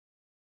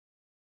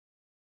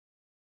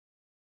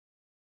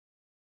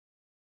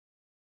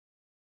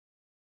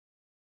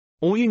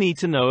All you need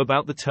to know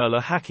about the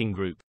Turla Hacking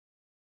Group.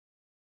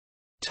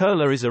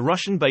 Turla is a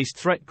Russian-based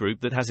threat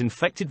group that has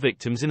infected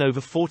victims in over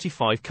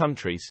 45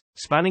 countries,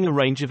 spanning a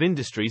range of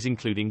industries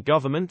including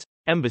government,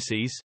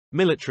 embassies,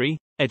 military,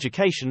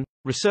 education,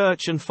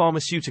 research and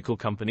pharmaceutical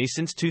companies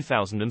since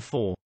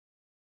 2004.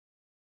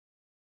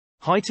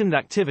 Heightened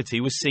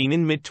activity was seen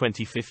in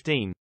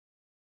mid-2015.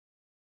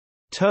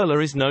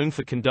 Turla is known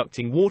for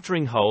conducting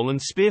watering hole and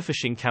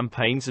spearphishing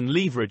campaigns and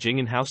leveraging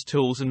in-house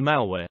tools and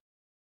malware.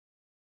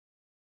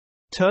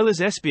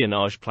 Turla's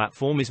espionage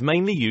platform is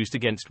mainly used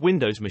against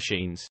Windows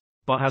machines,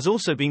 but has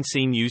also been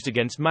seen used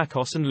against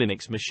macOS and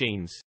Linux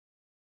machines.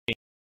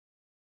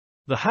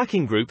 The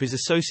hacking group is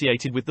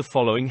associated with the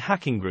following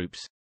hacking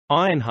groups: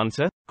 Iron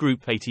Hunter,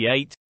 Group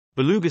 88,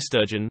 Beluga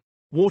Sturgeon,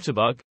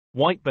 Waterbug,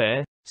 White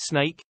Bear,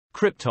 Snake,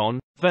 Krypton,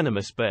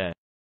 Venomous Bear.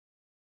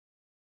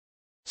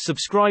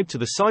 Subscribe to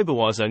the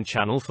CyberWarzone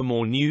channel for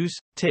more news,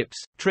 tips,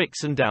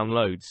 tricks and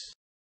downloads.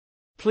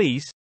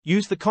 Please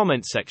use the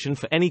comment section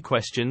for any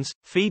questions,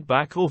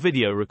 feedback or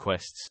video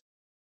requests.